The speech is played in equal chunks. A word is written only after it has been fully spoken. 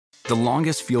The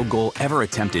longest field goal ever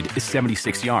attempted is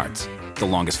 76 yards. The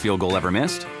longest field goal ever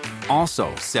missed?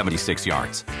 Also 76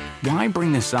 yards. Why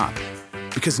bring this up?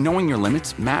 Because knowing your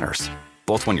limits matters,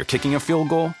 both when you're kicking a field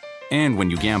goal and when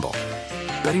you gamble.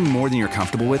 Betting more than you're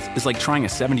comfortable with is like trying a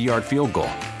 70-yard field goal.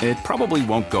 It probably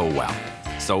won't go well.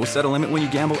 So set a limit when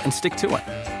you gamble and stick to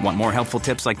it. Want more helpful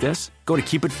tips like this? Go to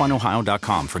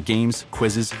keepitfunohio.com for games,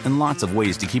 quizzes, and lots of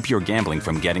ways to keep your gambling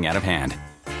from getting out of hand.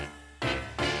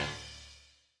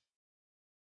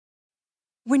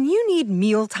 When you need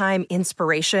mealtime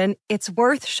inspiration, it's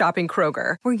worth shopping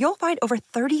Kroger, where you'll find over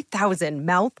 30,000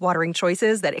 mouth-watering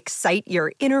choices that excite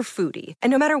your inner foodie.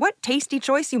 And no matter what tasty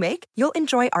choice you make, you'll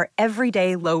enjoy our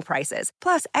everyday low prices,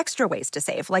 plus extra ways to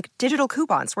save, like digital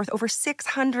coupons worth over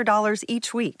 $600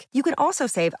 each week. You can also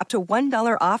save up to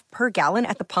 $1 off per gallon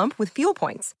at the pump with fuel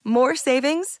points. More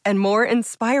savings and more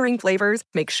inspiring flavors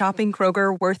make shopping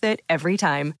Kroger worth it every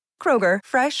time. Kroger,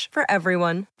 fresh for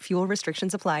everyone. Fuel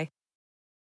restrictions apply.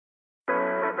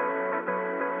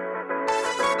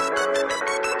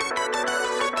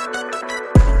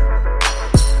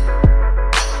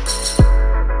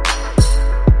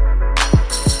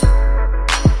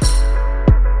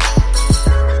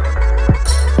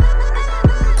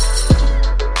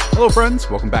 Hello, friends.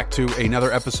 Welcome back to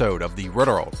another episode of the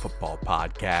Roto Football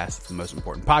Podcast. It's the most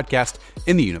important podcast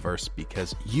in the universe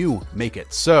because you make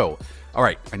it so. All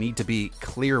right, I need to be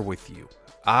clear with you.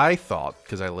 I thought,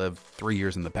 because I lived 3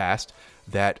 years in the past,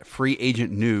 that free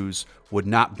agent news would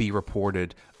not be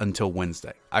reported until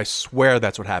Wednesday. I swear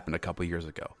that's what happened a couple years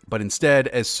ago. But instead,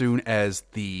 as soon as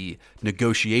the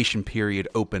negotiation period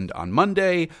opened on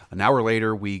Monday, an hour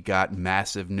later, we got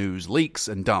massive news leaks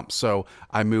and dumps. So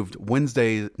I moved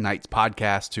Wednesday night's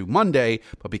podcast to Monday,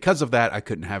 but because of that, I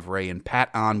couldn't have Ray and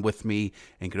Pat on with me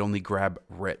and could only grab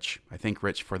Rich. I thank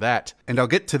Rich for that. And I'll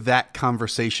get to that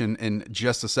conversation in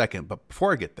just a second. But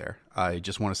before I get there, I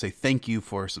just want to say thank you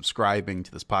for subscribing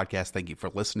to this podcast. Thank you for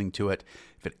listening to it.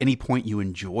 If at any point you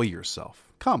enjoy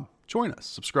yourself, come join us,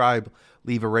 subscribe,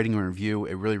 leave a rating and review.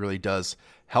 It really, really does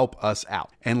help us out.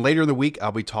 And later in the week,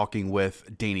 I'll be talking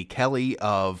with Danny Kelly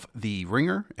of The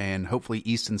Ringer and hopefully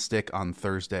Easton Stick on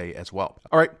Thursday as well.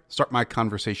 All right, start my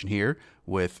conversation here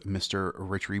with Mr.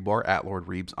 Rich Hribar at Lord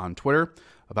Reeves on Twitter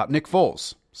about Nick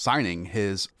Foles signing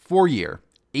his 4-year,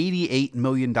 $88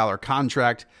 million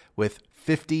contract with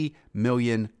 $50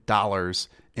 million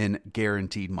in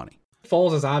guaranteed money.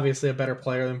 Foles is obviously a better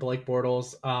player than Blake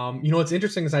Bortles. What's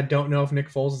interesting is I don't know if Nick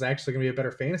Foles is actually going to be a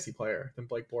better fantasy player than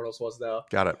Blake Bortles was, though.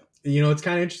 Got it. It's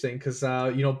kind of interesting because,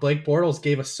 Blake Bortles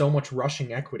gave us so much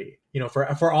rushing equity,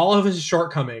 for all of his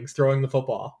shortcomings throwing the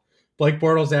football. Blake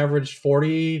Bortles averaged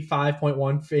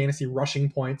 45.1 fantasy rushing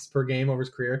points per game over his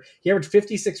career. He averaged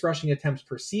 56 rushing attempts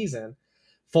per season.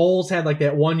 Foles had like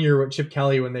that 1 year with Chip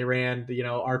Kelly when they ran the,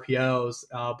 RPOs,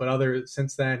 but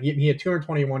since then, he had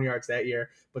 221 yards that year.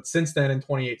 But since then, in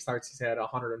 28 starts, he's had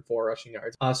 104 rushing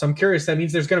yards. So I'm curious, that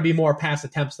means there's going to be more pass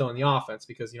attempts though in the offense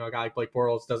because, a guy like Blake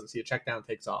Bortles doesn't see a check down,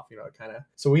 takes off,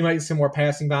 so we might see more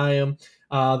passing volume.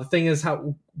 The thing is,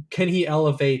 how can he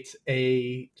elevate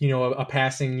a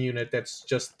passing unit that's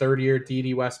just third-year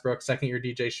D.D. Westbrook, second-year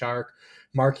D.J. Shark,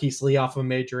 Marquise Lee off of a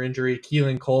major injury,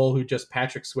 Keelan Cole, who just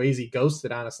Patrick Swayze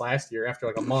ghosted on us last year after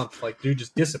like a month. Like, dude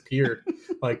just disappeared.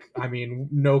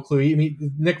 No clue.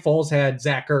 Nick Foles had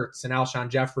Zach Ertz and Alshon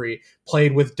Jeffrey,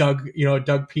 played with Doug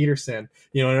Peterson,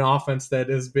 an offense that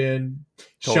has been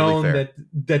shown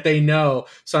that they know.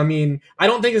 So, I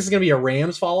don't think this is going to be a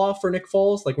Rams fall off for Nick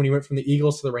Foles, like when he went from the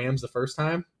Eagles to the Rams the first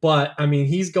time. But,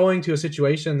 he's going to a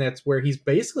situation that's where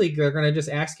they're going to just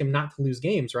ask him not to lose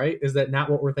games, right? Is that not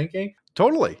what we're thinking?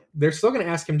 Totally. They're still going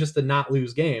to ask him just to not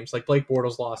lose games, like Blake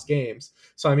Bortles lost games.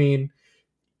 So,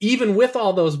 even with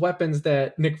all those weapons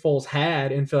that Nick Foles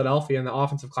had in Philadelphia and the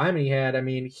offensive climate he had,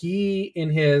 he, in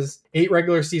his 8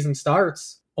 regular season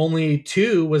starts, only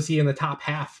 2 was he in the top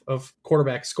half of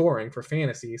quarterback scoring for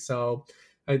fantasy. So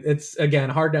it's, again,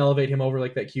 hard to elevate him over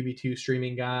like that QB2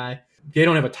 streaming guy. They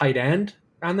don't have a tight end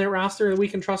on their roster that we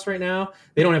can trust right now.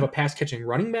 They don't have a pass catching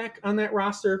running back on that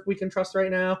roster we can trust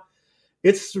right now.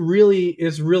 It's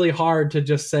really hard to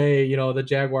just say, the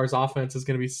Jaguars offense is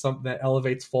going to be something that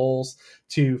elevates Foles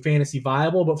to fantasy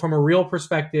viable. But from a real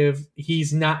perspective,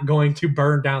 he's not going to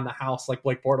burn down the house like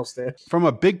Blake Bortles did. From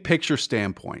a big picture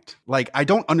standpoint, I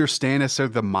don't understand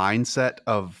necessarily the mindset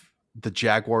of the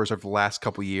Jaguars over the last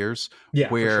couple of years,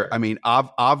 where, sure.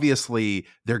 Obviously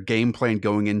their game plan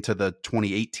going into the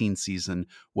 2018 season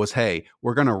was, hey,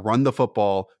 we're going to run the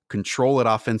football, control it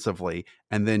offensively,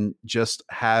 and then just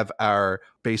have our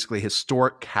basically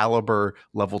historic caliber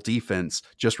level defense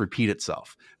just repeat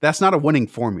itself. That's not a winning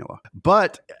formula,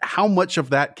 but how much of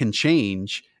that can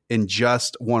change in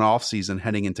just one offseason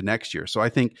heading into next year. So I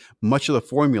think much of the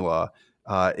formula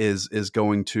is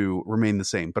going to remain the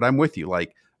same. But I'm with you.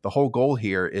 Like, the whole goal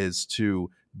here is to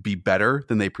be better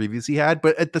than they previously had.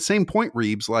 But at the same point,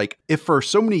 Reeves, like, if for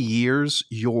so many years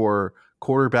your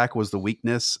quarterback was the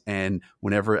weakness, and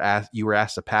whenever you were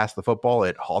asked to pass the football,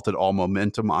 it halted all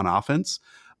momentum on offense.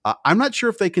 I'm not sure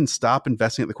if they can stop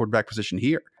investing at the quarterback position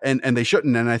here, and they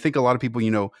shouldn't. And I think a lot of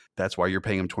people, that's why you're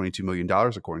paying him $22 million,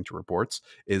 according to reports,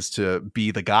 is to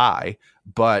be the guy.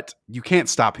 But you can't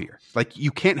stop here. Like, you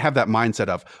can't have that mindset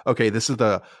of, okay, this is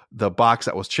the box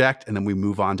that was checked, and then we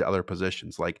move on to other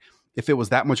positions. Like, if it was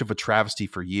that much of a travesty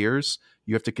for years,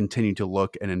 you have to continue to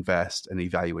look and invest and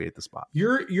evaluate at the spot.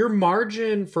 Your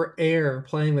margin for error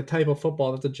playing the type of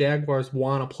football that the Jaguars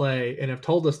want to play and have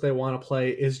told us they want to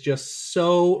play is just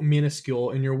so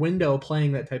minuscule. And your window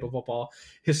playing that type of football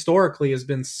historically has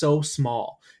been so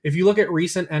small. If you look at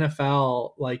recent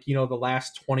NFL, like, the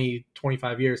last 20,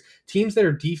 25 years, teams that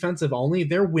are defensive only,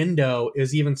 their window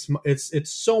is even,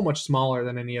 it's so much smaller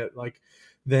than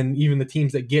than even the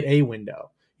teams that get a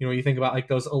window. You think about like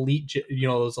those elite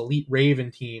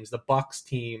Raven teams, the Bucks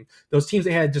team, those teams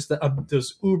that had just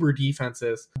those uber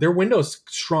defenses. Their windows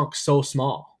shrunk so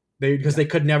small because they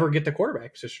could never get the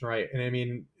quarterback position right. And I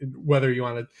mean, whether you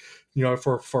want to,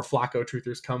 for Flacco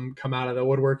truthers come out of the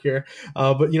woodwork here,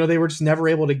 but they were just never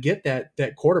able to get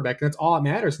that quarterback. And that's all that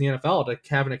matters in the NFL, to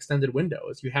have an extended window.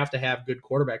 Is you have to have good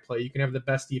quarterback play. You can have the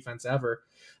best defense ever.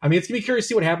 I mean, it's going to be curious to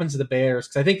see what happens to the Bears,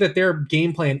 because I think that their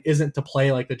game plan isn't to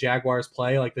play like the Jaguars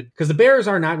play, because the Bears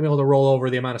are not going to be able to roll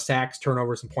over the amount of sacks,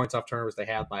 turnovers, and points off turnovers they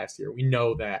had last year. We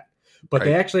know that. But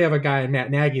They actually have a guy in Matt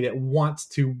Nagy that wants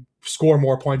to score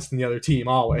more points than the other team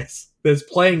always. That's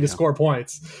playing to score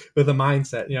points with a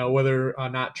mindset. Whether or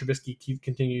not Trubisky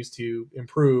continues to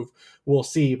improve, we'll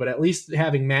see. But at least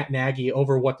having Matt Nagy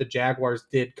over what the Jaguars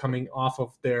did coming off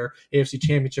of their AFC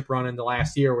Championship run in the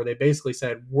last year, where they basically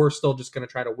said, we're still just going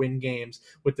to try to win games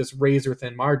with this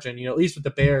razor-thin margin. At least with the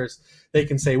Bears, they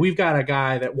can say, we've got a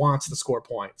guy that wants to score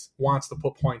points, wants to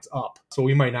put points up. So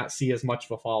we might not see as much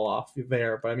of a fall off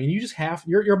there. But I mean, you just have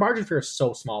your margin for error is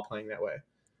so small playing that way.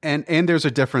 And there's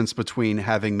a difference between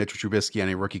having Mitchell Trubisky on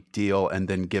a rookie deal and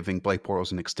then giving Blake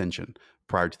Bortles an extension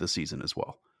prior to the season as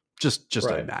well. Just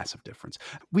right. A massive difference.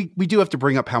 We do have to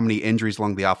bring up how many injuries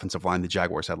along the offensive line the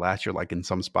Jaguars had last year. Like, in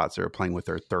some spots, they were playing with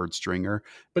their third stringer.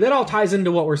 But that all ties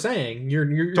into what we're saying.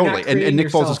 You're totally. And Nick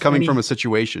Foles is coming from a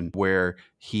situation where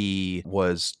he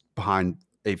was behind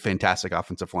a fantastic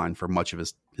offensive line for much of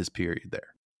his period there.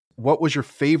 What was your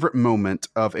favorite moment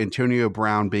of Antonio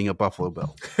Brown being a Buffalo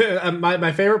Bill?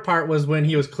 My favorite part was when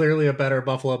he was clearly a better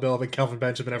Buffalo Bill than Kelvin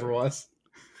Benjamin ever was.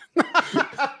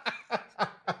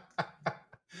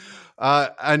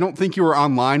 I don't think you were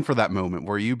online for that moment,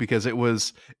 were you? Because it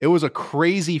was a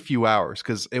crazy few hours,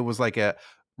 because it was like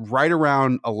right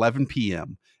around 11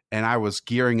 p.m. and I was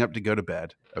gearing up to go to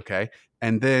bed. Okay.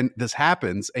 And then this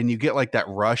happens and you get like that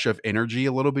rush of energy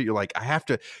a little bit. You're like, I have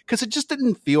to, because it just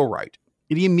didn't feel right.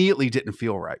 It immediately didn't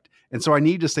feel right. And so I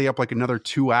needed to stay up like another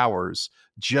 2 hours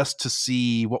just to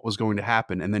see what was going to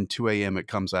happen. And then 2 a.m. it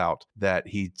comes out that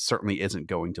he certainly isn't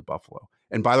going to Buffalo.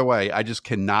 And by the way, I just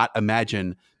cannot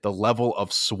imagine the level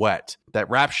of sweat that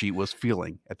Rap Sheet was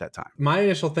feeling at that time. My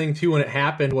initial thing, too, when it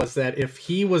happened was that if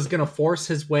he was going to force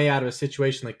his way out of a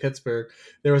situation like Pittsburgh,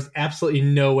 there was absolutely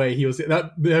no way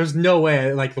there's no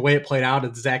way, like the way it played out,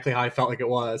 exactly how I felt like it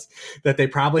was, that they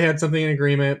probably had something in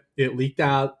agreement. It leaked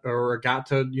out or got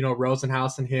to,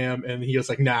 Rosenhaus and him, and he was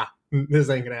like, nah, this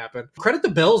ain't gonna happen. Credit the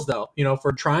Bills, though,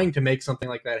 for trying to make something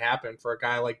like that happen for a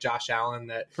guy like Josh Allen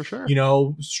that, for sure,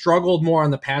 struggled more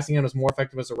on the passing end, was more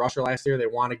effective as a rusher last year. They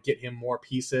want to get him more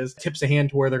pieces. Tips a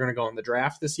hand to where they're going to go in the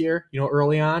draft this year,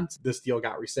 early on. This deal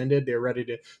got rescinded. They're ready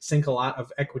to sink a lot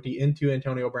of equity into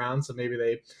Antonio Brown, so maybe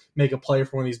they make a play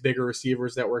for one of these bigger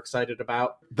receivers that we're excited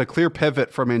about. The clear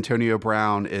pivot from Antonio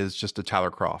Brown is just a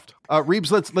Tyler Kroft.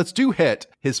 Reeves, let's do hit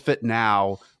his fit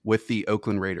now with the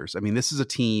Oakland Raiders. I mean, this is a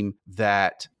team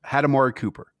that had Amari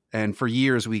Cooper. And for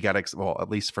years, we got, at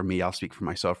least for me, I'll speak for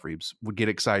myself, Reeves, would get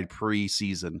excited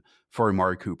pre-season for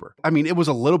Amari Cooper. I mean, it was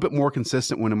a little bit more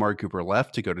consistent when Amari Cooper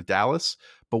left to go to Dallas.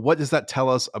 But what does that tell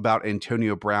us about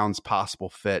Antonio Brown's possible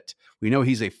fit? We know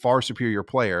he's a far superior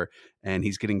player, and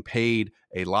he's getting paid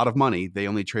a lot of money. They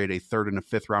only traded a third and a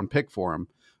fifth round pick for him.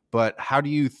 But how do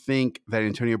you think that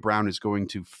Antonio Brown is going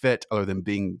to fit, other than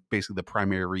being basically the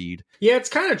primary read? Yeah, it's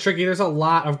kind of tricky. There's a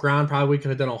lot of ground. Probably we could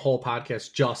have done a whole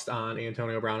podcast just on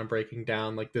Antonio Brown and breaking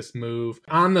down like this move.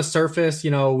 On the surface,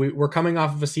 we're coming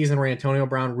off of a season where Antonio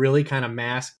Brown really kind of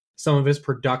masked some of his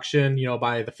production,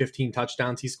 by the 15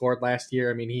 touchdowns he scored last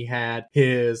year. I mean, he had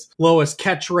his lowest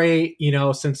catch rate,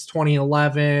 since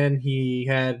 2011. He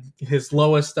had his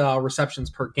lowest receptions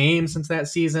per game since that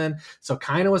season. So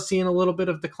kind of was seeing a little bit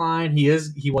of decline.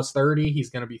 He was 30. He's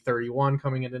going to be 31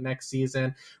 coming into next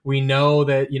season. We know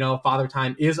that, Father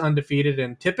Time is undefeated,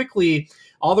 and typically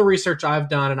all the research I've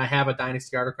done, and I have a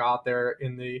dynasty article out there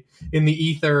in the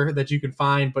ether that you can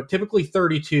find, but typically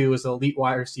 32 is an elite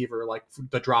wide receiver, like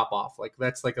the drop off. Like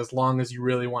that's like as long as you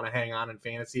really want to hang on in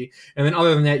fantasy. And then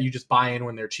other than that, you just buy in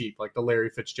when they're cheap, like the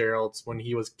Larry Fitzgeralds when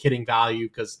he was kidding value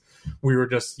because we were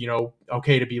just,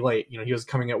 okay to be late. He was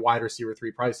coming at wide receiver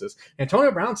 3 prices.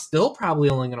 Antonio Brown's still probably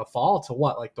only going to fall to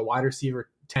what, like the wide receiver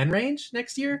 10 range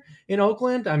next year in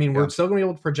Oakland. I mean, we're still going to be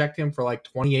able to project him for like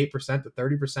 28% to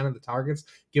 30% of the targets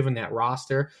given that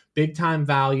roster. Big time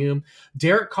value.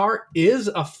 Derek Carr is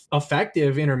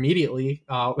effective intermediately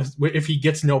if he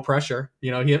gets no pressure.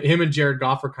 Him and Jared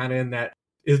Goff are kind of in that.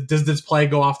 Does this play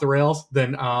go off the rails?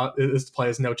 Then this play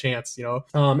has no chance,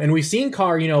 And we've seen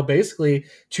Carr, basically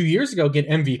 2 years ago get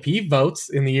MVP votes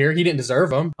in the year. He didn't deserve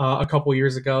them a couple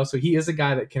years ago. So he is a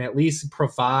guy that can at least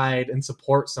provide and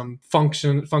support some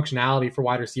functionality for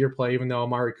wide receiver play, even though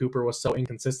Amari Cooper was so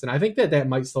inconsistent. I think that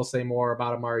might still say more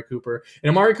about Amari Cooper.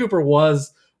 And Amari Cooper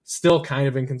was still kind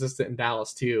of inconsistent in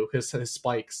Dallas too. His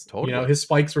spikes, totally. His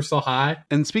spikes were so high.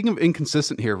 And speaking of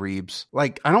inconsistent here, Reeves,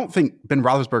 like I don't think Ben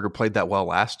Roethlisberger played that well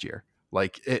last year.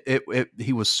 Like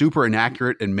he was super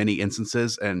inaccurate in many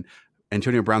instances, and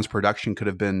Antonio Brown's production could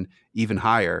have been even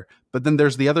higher. But then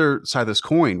there's the other side of this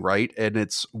coin, right? And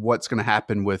it's what's going to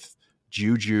happen with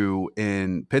Juju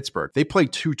in Pittsburgh. They play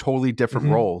two totally different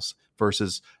roles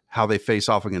versus how they face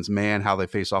off against man, how they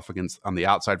face off against on the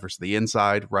outside versus the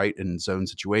inside, right, in zone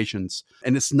situations.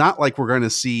 And it's not like we're going to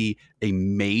see a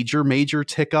major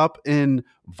tick up in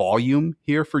volume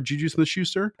here for Juju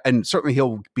Smith-Schuster. And certainly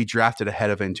he'll be drafted ahead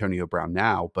of Antonio Brown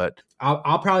now, but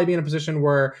I'll probably be in a position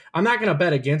where I'm not going to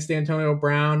bet against Antonio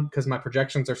Brown because my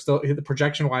projections are still, the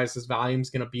projection-wise, his volume is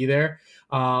going to be there.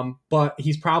 But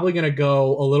he's probably going to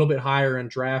go a little bit higher in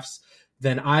drafts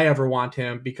than I ever want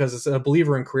him because as a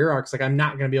believer in career arcs, like I'm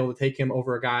not going to be able to take him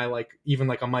over a guy like even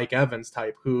like a Mike Evans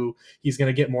type who he's going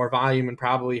to get more volume and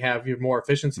probably have even more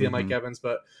efficiency than Mike Evans.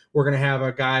 But we're going to have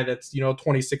a guy that's,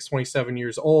 26, 27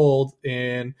 years old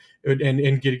and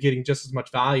getting just as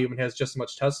much volume and has just as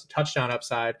much touchdown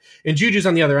upside. And Juju's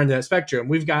on the other end of that spectrum.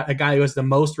 We've got a guy who has the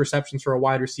most receptions for a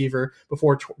wide receiver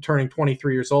before turning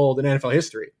 23 years old in NFL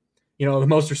history, the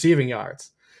most receiving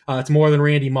yards. It's more than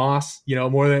Randy Moss,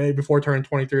 more than before turning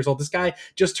 23 years old. This guy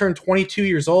just turned 22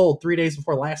 years old 3 days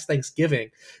before last Thanksgiving.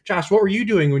 Josh, what were you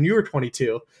doing when you were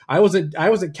 22? I wasn't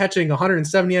catching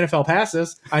 170 NFL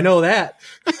passes. I know that.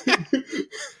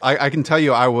 I can tell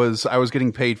you I was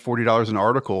getting paid $40 an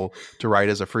article to write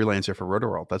as a freelancer for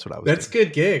Roto-World. That's what I was doing. That's a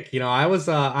good gig.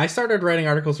 I started writing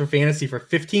articles for fantasy for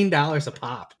 $15 a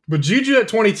pop. But Juju at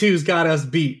 22's got us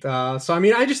beat. So,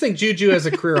 I just think Juju as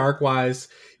a career arc wise,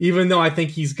 even though I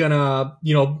think he's gonna,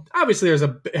 obviously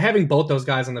having both those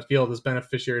guys on the field is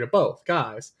beneficiary to both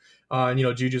guys.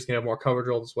 Juju's gonna have more coverage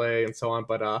rolled this way and so on.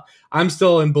 But I'm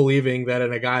still in believing that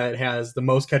in a guy that has the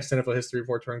most catches in NFL history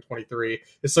before turning 23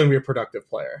 is still gonna be a productive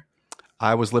player.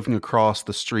 I was living across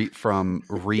the street from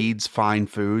Reed's Fine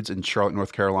Foods in Charlotte,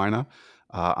 North Carolina,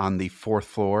 on the 4th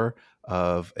floor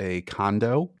of a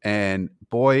condo. And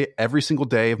boy, every single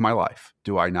day of my life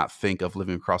do I not think of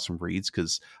living across from Reed's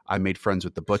because I made friends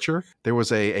with the butcher. There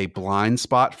was a blind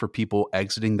spot for people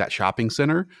exiting that shopping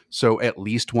center. So at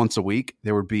least once a week,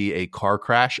 there would be a car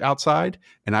crash outside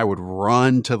and I would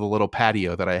run to the little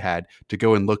patio that I had to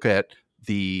go and look at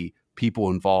the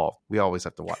people involved. We always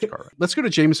have to watch car. Let's go to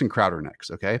Jamison Crowder next,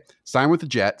 okay? Signed with the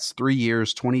Jets, 3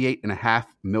 years, $28.5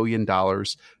 million,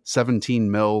 $17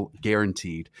 million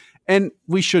guaranteed. And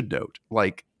we should note,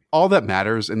 like, all that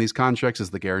matters in these contracts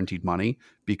is the guaranteed money,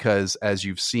 because as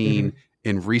you've seen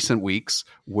in recent weeks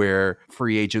where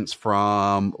free agents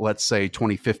from, let's say,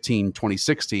 2015,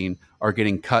 2016 are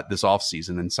getting cut this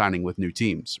offseason and signing with new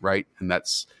teams, right? And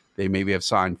they maybe have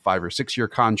signed 5 or 6 year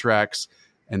contracts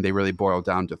and they really boil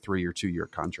down to 3 or 2 year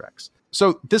contracts.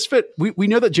 So this fit, we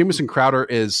know that Jamison Crowder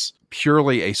is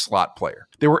purely a slot player.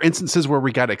 There were instances where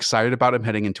we got excited about him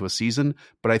heading into a season,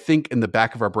 but I think in the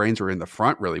back of our brains, or in the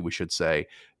front really, we should say,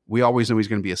 we always know he's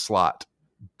going to be a slot.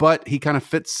 But he kind of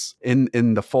fits in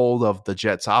the fold of the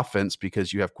Jets offense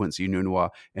because you have Quincy Enunwa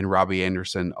and Robbie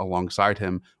Anderson alongside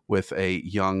him with a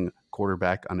young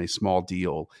quarterback on a small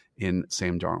deal in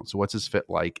Sam Darnold. So what's his fit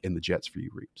like in the Jets for you,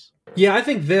 Reeves? Yeah, I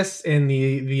think this and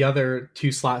the other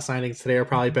 2 slot signings today are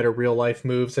probably better real life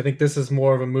moves. I think this is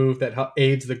more of a move that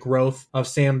aids the growth of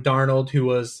Sam Darnold, who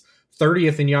was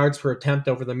 30th in yards per attempt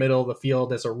over the middle of the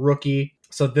field as a rookie.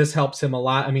 So this helps him a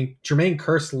lot. I mean, Jermaine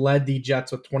Kearse led the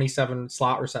Jets with 27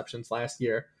 slot receptions last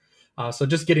year. So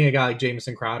just getting a guy like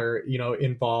Jamison Crowder,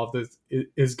 involved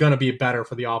is going to be better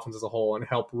for the offense as a whole and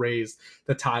help raise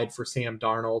the tide for Sam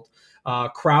Darnold.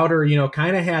 Crowder,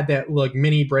 kind of had that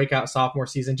mini breakout sophomore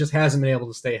season, just hasn't been able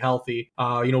to stay healthy.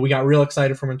 We got real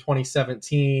excited from him in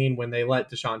 2017 when they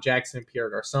let Deshaun Jackson and Pierre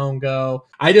Garçon go.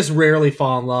 I just rarely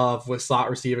fall in love with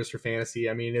slot receivers for fantasy.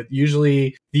 I mean,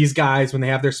 usually these guys, when they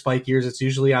have their spike years, it's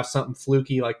usually off something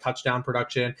fluky like touchdown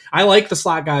production. I like the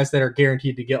slot guys that are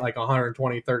guaranteed to get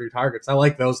 120, 30 targets. I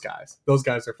like those guys. Those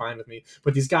guys are fine with me.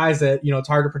 But these guys that, it's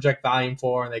hard to project volume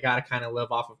for, and they got to kind of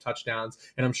live off of touchdowns.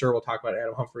 And I'm sure we'll talk about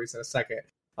Adam Humphries in a second.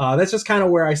 That's just kind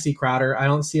of where I see Crowder. I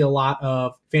don't see a lot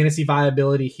of fantasy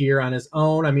viability here on his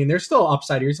own. I mean, there's still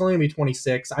upside here. He's only going to be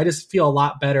 26. I just feel a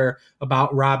lot better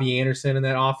about Robbie Anderson in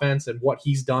that offense and what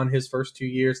he's done his first 2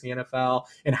 years in the NFL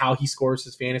and how he scores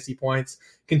his fantasy points,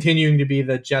 continuing to be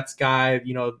the Jets guy,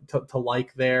 to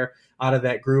like there out of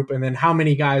that group. And then how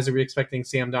many guys are we expecting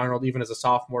Sam Darnold, even as a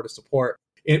sophomore, to support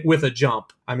with a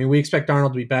jump? I mean, we expect Darnold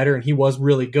to be better, and he was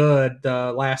really good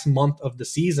the last month of the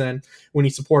season when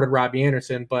he supported Robbie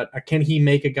Anderson. But can he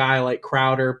make a guy like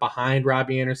Crowder behind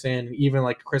Robbie Anderson, and even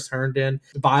like Chris Herndon,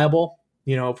 viable?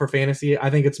 For fantasy? I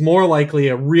think it's more likely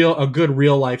a good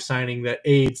real life signing that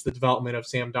aids the development of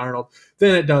Sam Darnold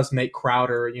than it does make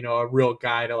Crowder, a real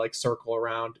guy to circle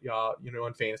around,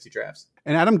 in fantasy drafts.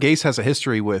 And Adam Gase has a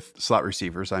history with slot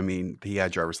receivers. I mean, he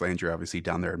had Jarvis Landry obviously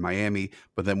down there in Miami,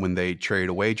 but then when they traded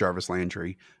away Jarvis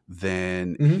Landry,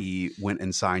 then he went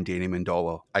and signed Danny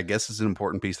Amendola. I guess it's an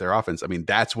important piece of their offense. I mean,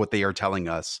 that's what they are telling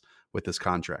us with this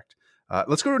contract.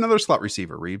 Let's go to another slot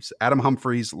receiver, Reeves. Adam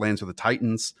Humphries lands with the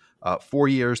Titans. 4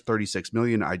 years, $36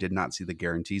 million. I did not see the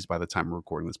guarantees by the time we're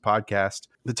recording this podcast.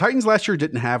 The Titans last year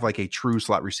didn't have a true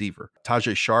slot receiver.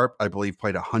 Tajay Sharp, I believe,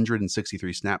 played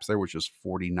 163 snaps there, which is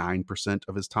 49%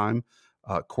 of his time.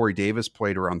 Corey Davis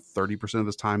played around 30% of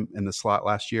his time in the slot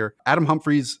last year. Adam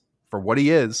Humphries, for what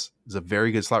he is a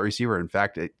very good slot receiver. In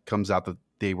fact, it comes out that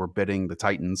they were bidding the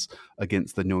Titans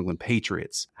against the New England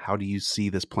Patriots. How do you see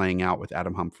this playing out with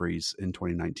Adam Humphries in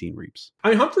 2019, Reeps? I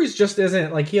mean, Humphries just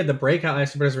isn't he had the breakout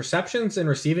last year, but his receptions and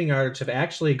receiving yardage have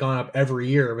actually gone up every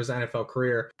year of his NFL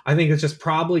career. I think it's just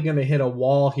probably going to hit a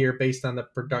wall here based on the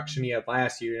production he had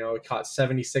last year. He caught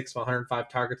 76 of 105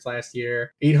 targets last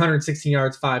year, 816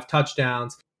 yards, 5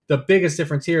 touchdowns. The biggest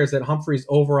difference here is that Humphries'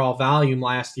 overall volume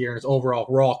last year and his overall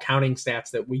raw counting stats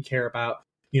that we care about.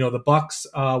 The Bucs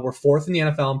were 4th in the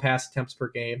NFL in pass attempts per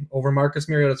game. Over Marcus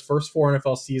Mariota's first 4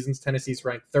 NFL seasons, Tennessee's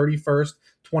ranked 31st,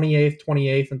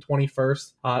 28th, and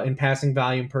 21st in passing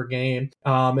volume per game.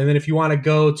 And then if you want to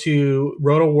go to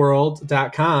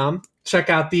rotoworld.com, check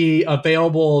out the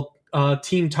available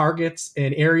team targets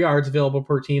and air yards available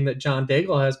per team that John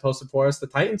Daigle has posted for us. The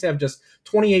Titans have just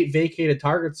 28 vacated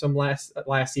targets from last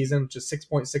season, which is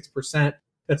 6.6%.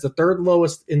 That's the 3rd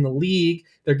lowest in the league.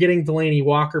 They're getting Delaney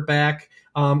Walker back.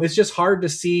 It's just hard to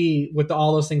see with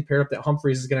all those things paired up that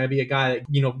Humphries is going to be a guy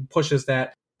that, pushes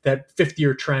that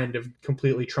 5th-year trend of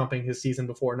completely trumping his season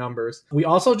before numbers. We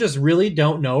also just really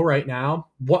don't know right now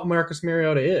what Marcus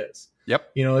Mariota is.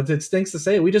 Yep. It stinks to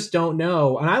say. We just don't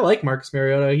know. And I like Marcus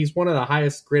Mariota. He's one of the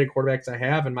highest graded quarterbacks I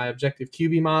have in my objective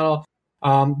QB model.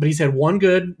 But he's had one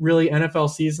good, really NFL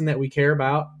season that we care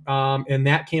about. And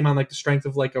that came on the strength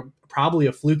of probably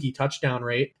a fluky touchdown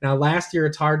rate. Now, last year,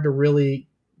 it's hard to really,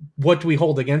 what do we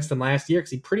hold against him last year?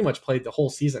 Because he pretty much played the whole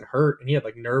season hurt and he had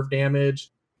nerve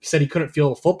damage. He said he couldn't feel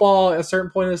the football at a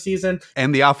certain point of the season.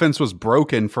 And the offense was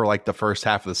broken for the first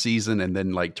half of the season and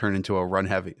then turned into a run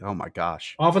heavy. Oh my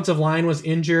gosh. Offensive line was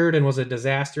injured and was a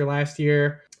disaster last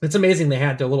year. It's amazing they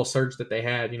had the little surge that they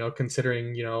had,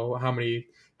 considering,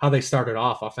 how they started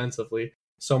off offensively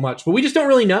so much, but we just don't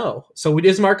really know. So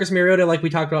is Marcus Mariota, like we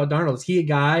talked about Darnold, is he a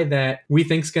guy that we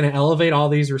think is going to elevate all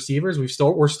these receivers?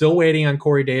 We're still waiting on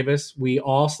Corey Davis. We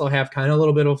also have kind of a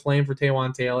little bit of a flame for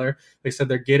Taywan Taylor. They said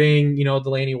they're getting,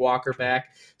 Delaney Walker back.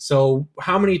 So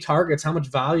how many targets, how much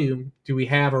volume do we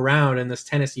have around in this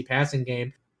Tennessee passing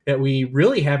game that we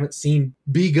really haven't seen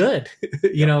be good,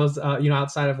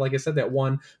 outside of, like I said, that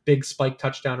one big spike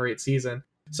touchdown rate season.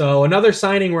 So another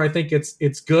signing where I think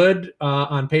it's good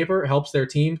on paper. It helps their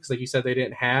team because, like you said, they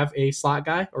didn't have a slot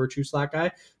guy or a true slot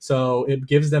guy, so it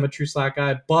gives them a true slot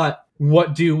guy. But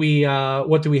what do we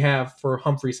have for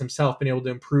Humphries himself, been able to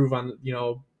improve on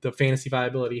the fantasy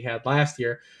viability he had last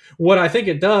year. What I think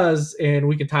it does, and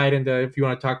we can tie it into, if you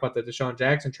want to talk about the Deshaun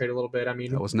Jackson trade a little bit. I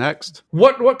mean, that was next.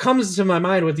 What comes to my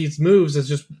mind with these moves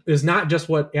is not just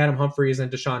what Adam Humphries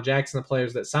and Deshaun Jackson, the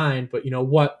players that signed, but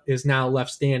what is now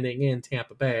left standing in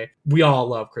Tampa Bay. We all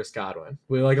love Chris Godwin.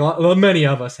 Many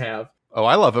of us have. Oh,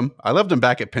 I love him. I loved him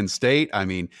back at Penn State. I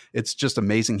mean, it's just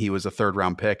amazing he was a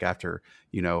 3rd-round pick after,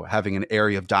 having an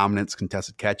area of dominance,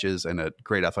 contested catches, and a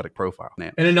great athletic profile.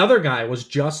 Man. And another guy was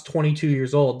just 22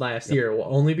 years old last year. Will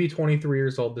only be 23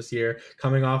 years old this year,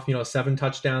 coming off,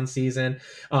 7-touchdown season.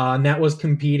 And that was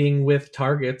competing with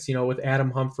targets, with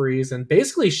Adam Humphries and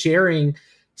basically sharing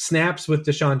snaps with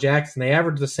Deshaun Jackson. They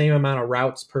averaged the same amount of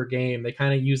routes per game. They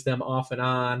kind of use them off and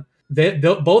on.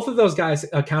 Both of those guys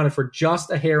accounted for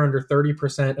just a hair under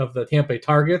 30% of the Tampa Bay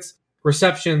targets,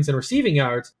 receptions, and receiving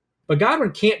yards. But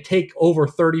Godwin can't take over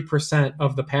 30%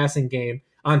 of the passing game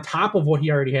on top of what he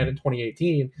already had in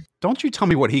 2018. Don't you tell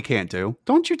me what he can't do.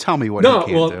 Don't you tell me what he can't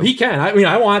do. No, well, he can. I mean,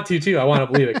 I want to, too. I want to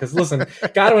believe it because, listen,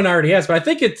 Godwin already has. But I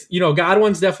think it's,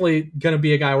 Godwin's definitely going to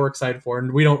be a guy we're excited for.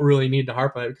 And we don't really need to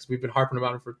harp on it because we've been harping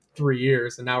about him for 3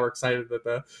 years. And now we're excited that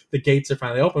the gates are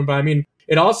finally open. But, I mean,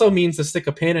 it also means to stick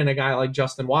a pin in a guy like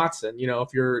Justin Watson.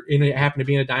 If you're happen to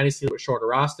be in a dynasty with shorter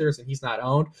rosters and he's not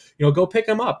owned, go pick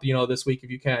him up, this week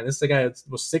if you can. This is a guy that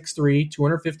was 6'3",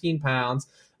 215 pounds,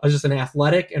 just an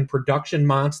athletic and production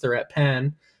monster at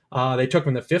Penn. They took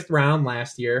him in the 5th round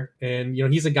last year, and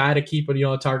he's a guy to keep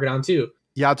a target on too.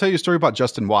 Yeah, I'll tell you a story about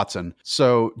Justin Watson.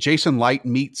 So Jason Light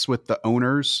meets with the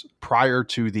owners prior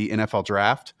to the NFL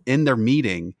draft. In their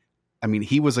meeting, I mean,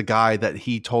 he was a guy that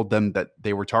he told them that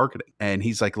they were targeting. And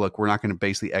he's like, look, we're not going to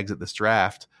basically exit this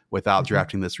draft without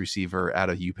drafting this receiver out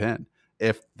of UPenn.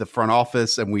 If the front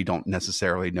office, and we don't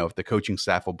necessarily know if the coaching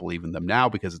staff will believe in them now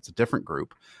because it's a different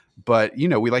group, but,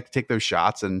 we like to take those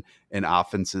shots and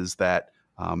offenses that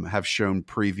have shown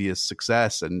previous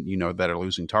success and, that are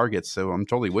losing targets. So I'm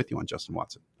totally with you on Justin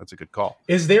Watson. That's a good call.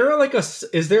 Is there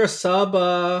a sub,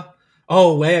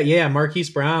 Marquise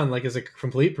Brown, is a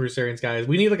complete Bruce Arians guy.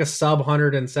 We need a sub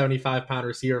 175 pound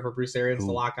receiver for Bruce Arians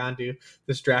to lock onto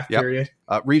this draft period.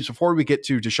 Reeves, before we get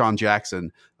to Deshaun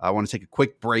Jackson, I want to take a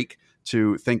quick break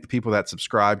to thank the people that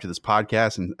subscribe to this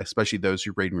podcast, and especially those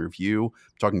who rate and review.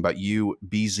 I'm talking about you,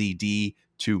 BZD,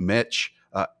 to Mitch,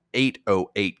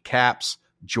 808 Caps,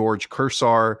 George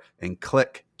Cursar, and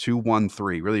Click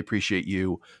 213. Really appreciate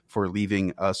you for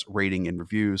leaving us rating and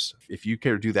reviews. If you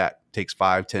care to do that, it takes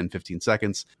 5, 10, 15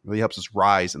 seconds. It really helps us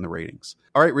rise in the ratings.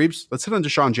 All right, Reeves, let's hit on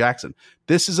Deshaun Jackson.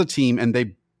 This is a team, and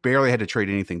they barely had to trade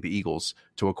anything, the Eagles,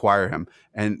 to acquire him.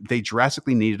 And they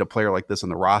drastically needed a player like this on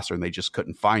the roster, and they just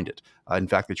couldn't find it. In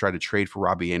fact, they tried to trade for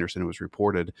Robbie Anderson, who was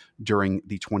reported during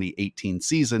the 2018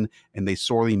 season, and they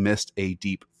sorely missed a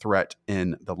deep threat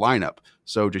in the lineup.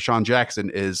 So Deshaun Jackson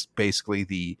is basically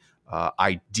the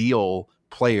ideal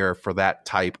player for that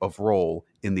type of role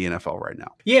in the NFL right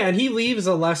now. Yeah, and he leaves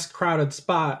a less crowded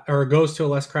spot, or goes to a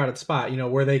less crowded spot,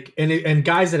 where they and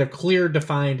guys that have clear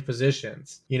defined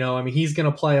positions. He's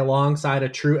going to play alongside a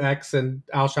true X and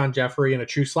Alshon Jeffrey and a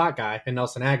true slot guy and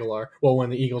Nelson Aguilar. Well, when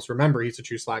the Eagles remember he's a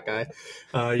true slot guy,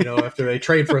 after they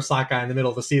trade for a slot guy in the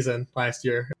middle of the season last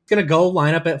year. He's going to go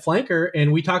line up at flanker,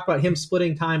 and we talked about him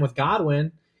splitting time with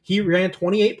Godwin. He ran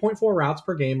 28.4 routes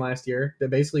per game last year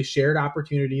that basically shared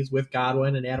opportunities with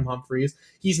Godwin and Adam Humphries.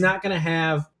 He's not going to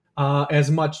have as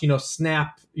much,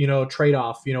 snap,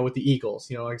 trade-off, with the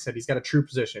Eagles. Like I said, he's got a true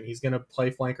position. He's going to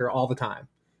play flanker all the time.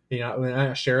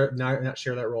 Not share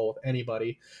that role with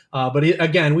anybody. But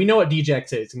again, we know what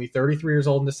dissect is. He's going to be 33 years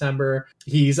old in December.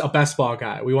 He's a best ball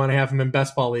guy. We want to have him in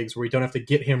best ball leagues where we don't have to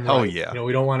get him right. Oh yeah.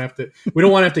 We don't want to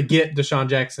have to get Deshaun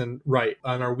Jackson right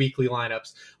on our weekly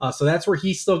lineups. So that's where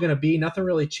he's still going to be. Nothing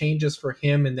really changes for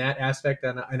him in that aspect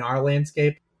in our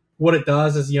landscape. What it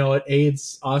does is, it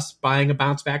aids us buying a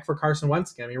bounce back for Carson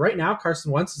Wentz again. Right now,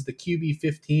 Carson Wentz is the QB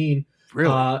 15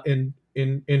 really?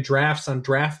 In drafts on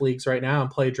draft leagues right now, and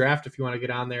play draft if you want to get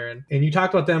on there. And you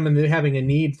talked about them and having a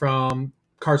need from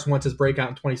Carson Wentz's breakout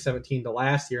in 2017 to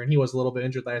last year, and he was a little bit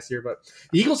injured last year. But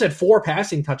the Eagles had 4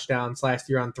 passing touchdowns last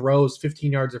year on throws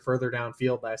 15 yards or further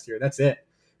downfield last year. That's it.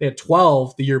 They had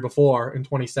 12 the year before in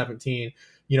 2017,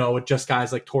 with just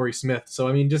guys like Torrey Smith.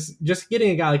 So, just getting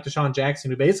a guy like Deshaun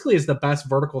Jackson, who basically is the best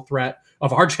vertical threat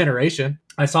of our generation.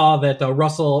 I saw that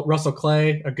Russell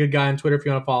Clay, a good guy on Twitter if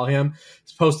you want to follow him,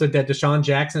 has posted that Deshaun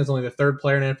Jackson is only the third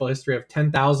player in NFL history of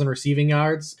 10,000 receiving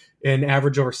yards and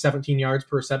average over 17 yards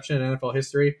per reception in NFL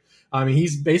history.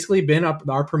 He's basically been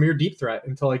our premier deep threat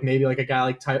until maybe a guy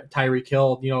like Tyreek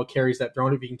Hill, carries that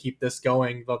throne if he can keep this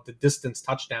going, the distance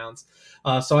touchdowns.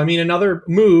 Another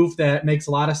move that makes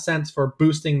a lot of sense for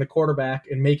boosting the quarterback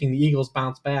and making the Eagles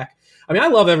bounce back. I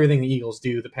love everything the Eagles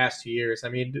do the past 2 years.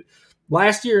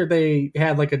 Last year they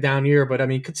had a down year, but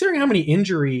considering how many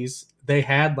injuries they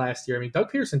had last year,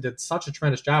 Doug Peterson did such a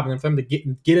tremendous job, and then for them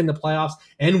to get in the playoffs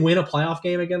and win a playoff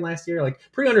game again last year,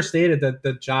 pretty understated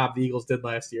the job the Eagles did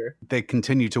last year. They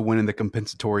continue to win in the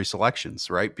compensatory selections,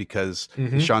 right? Because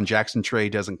the Sean Jackson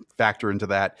trade doesn't factor into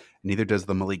that, neither does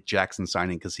the Malik Jackson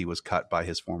signing because he was cut by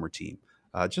his former team.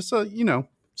 Just a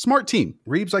smart team.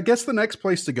 Reeves, I guess the next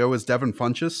place to go is Devin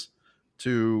Funchess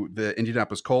to the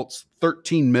Indianapolis Colts,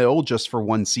 $13 million just for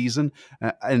one season.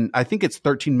 And I think it's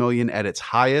 $13 million at its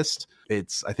highest.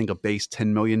 It's, I think, a base $10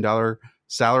 million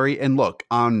salary. And look,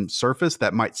 on surface,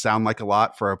 that might sound like a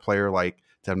lot for a player like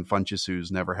Devin Funchess,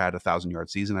 who's never had a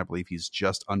 1,000-yard season. I believe he's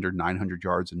just under 900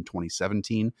 yards in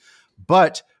 2017.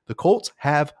 But the Colts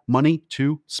have money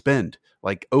to spend,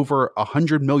 over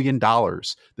 $100 million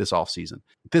this offseason.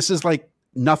 This is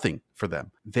nothing for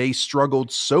them. They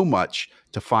struggled so much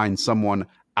to find someone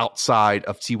outside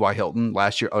of T.Y. Hilton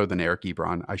last year, other than Eric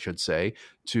Ebron, I should say,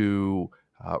 to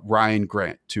Ryan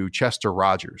Grant, to Chester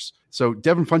Rogers. So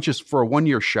Devin Funchess for a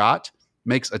one-year shot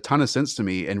makes a ton of sense to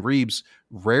me. And Reeves,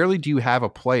 rarely do you have a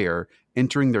player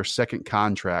entering their second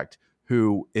contract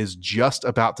who is just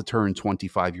about to turn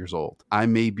 25 years old. I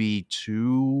may be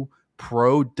too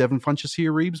pro Devin Funchess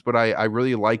here, Reeves, but I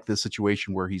really like this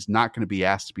situation where he's not going to be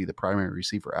asked to be the primary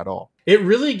receiver at all. It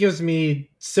really gives me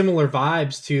similar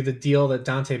vibes to the deal that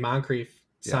Dante Moncrief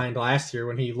signed last year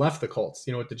when he left the Colts,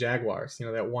 with the Jaguars.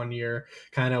 That 1 year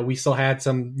we still had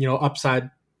some,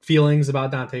 upside feelings about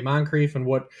Dante Moncrief and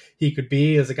what he could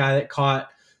be as a guy that caught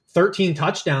 13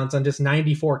 touchdowns on just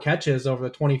 94 catches over the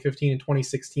 2015 and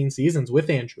 2016 seasons with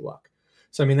Andrew Luck.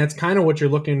 So, that's kind of what you're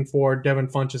looking for Devin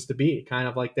Funchess to be, kind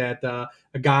of like that,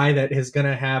 a guy that is going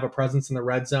to have a presence in the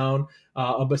red zone,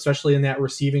 especially in that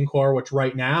receiving core, which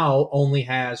right now only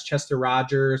has Chester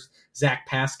Rogers, Zach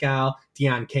Pascal,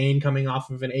 Deion Kane coming off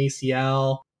of an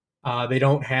ACL. They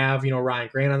don't have, Ryan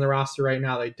Grant on the roster right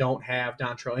now. They don't have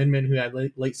Dontrell Inman, who had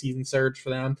late season surge for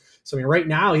them. So, right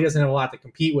now he doesn't have a lot to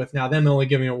compete with. Now, them only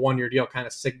giving a 1 year deal kind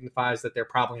of signifies that they're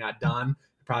probably not done.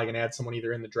 Probably going to add someone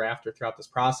either in the draft or throughout this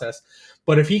process.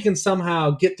 But if he can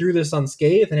somehow get through this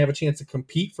unscathed and have a chance to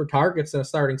compete for targets in a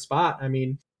starting spot,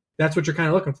 that's what you're kind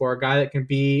of looking for, a guy that can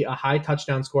be a high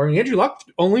touchdown scorer. Andrew Luck,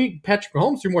 only Patrick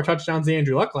Mahomes threw more touchdowns than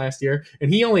Andrew Luck last year,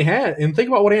 and he only had, and think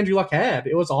about what Andrew Luck had.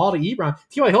 It was all to Ebron.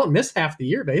 T.Y. Hilton missed half the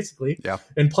year, basically,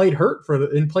 and played hurt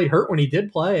when he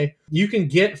did play. You can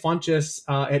get Funchess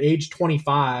at age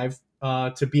 25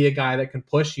 to be a guy that can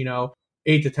push,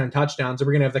 8 to 10 touchdowns. Are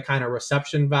we going to have the kind of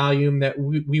reception volume that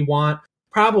we want?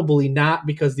 Probably not,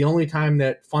 because the only time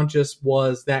that Funchess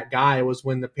was that guy was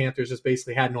when the Panthers just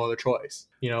basically had no other choice.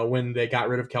 When they got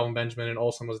rid of Kelvin Benjamin and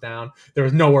Olsen was down, there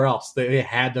was nowhere else. They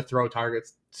had to throw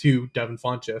targets to Devin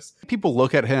Funchess. People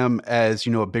look at him as,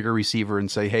 a bigger receiver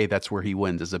and say, hey, that's where he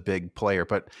wins as a big player.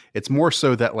 But it's more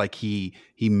so that he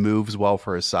moves well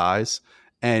for his size.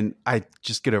 And I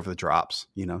just get over the drops,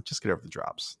 just get over the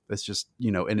drops. It's just,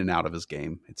 in and out of his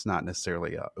game. It's not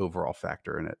necessarily an overall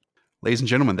factor in it. Ladies and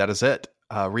gentlemen, that is it.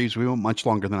 Reeves, we went much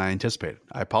longer than I anticipated.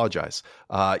 I apologize.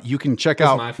 You can check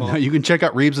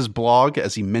out Reeves's blog,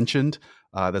 as he mentioned.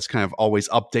 That's kind of always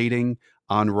updating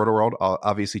on Roto-World.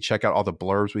 Obviously, check out all the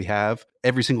blurbs we have.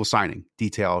 Every single signing,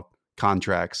 detailed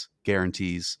contracts,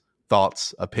 guarantees,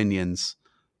 thoughts, opinions,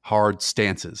 hard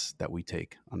stances that we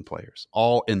take on players,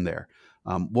 all in there.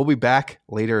 We'll be back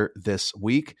later this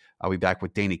week. I'll be back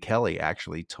with Danny Kelly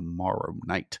actually tomorrow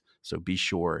night. So be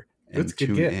sure and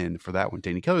tune in for that one.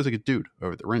 Danny Kelly's a good dude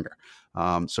over at the Ringer.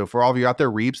 So for all of you out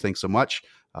there, Reeves, thanks so much.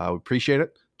 We appreciate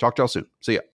it. Talk to y'all soon. See ya.